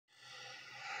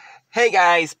Hey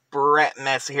guys, Brett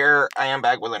Mess here. I am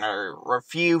back with another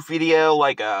review video,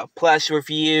 like a Plush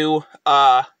review.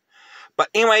 But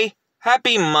anyway,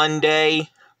 happy Monday.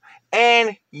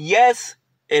 And yes,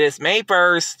 it is May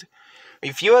 1st,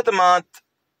 review of the month.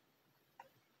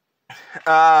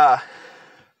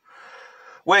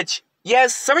 Which,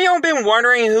 yes, some of you have been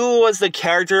wondering who was the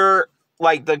character,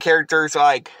 like the character's,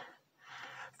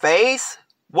 face.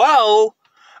 Well,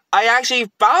 I actually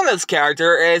found this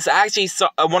character. It's actually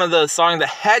one of the Sonic the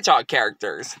Hedgehog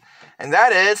characters. And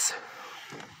that is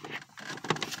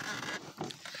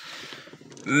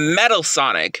Metal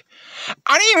Sonic.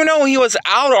 I didn't even know he was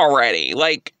out already.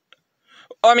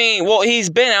 He's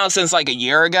been out since like a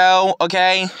year ago,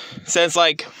 okay? Since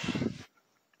like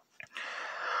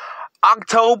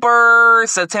October,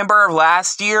 September of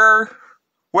last year.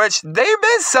 Which they've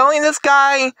been selling this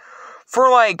guy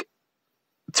for like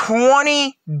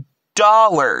 $20.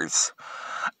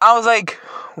 I was like,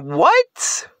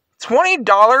 what?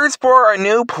 $20 for a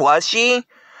new plushie?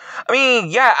 I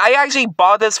mean, yeah, I actually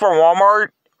bought this from Walmart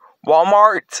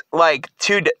like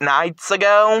 2 nights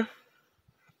ago.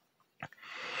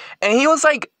 And he was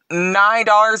like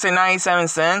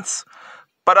 $9.97.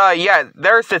 But yeah,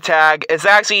 there's the tag. It's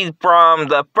actually from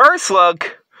the first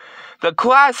look, the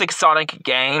classic Sonic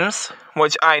games,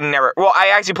 which I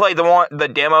actually played the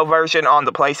demo version on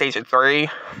the PlayStation 3.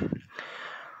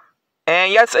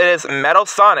 And yes, it is Metal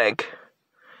Sonic.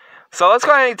 So let's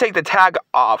go ahead and take the tag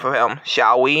off of him,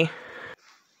 shall we?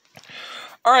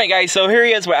 Alright guys, so here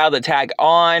he is without the tag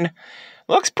on.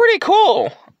 Looks pretty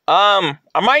cool. I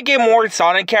might get more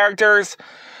Sonic characters.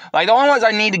 Like, the only ones I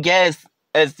need to get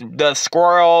is the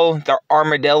Squirrel, the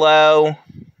Armadillo,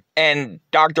 and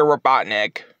Dr.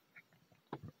 Robotnik.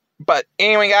 But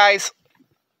anyway guys,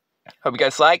 hope you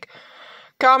guys like,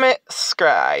 comment,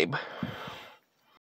 subscribe.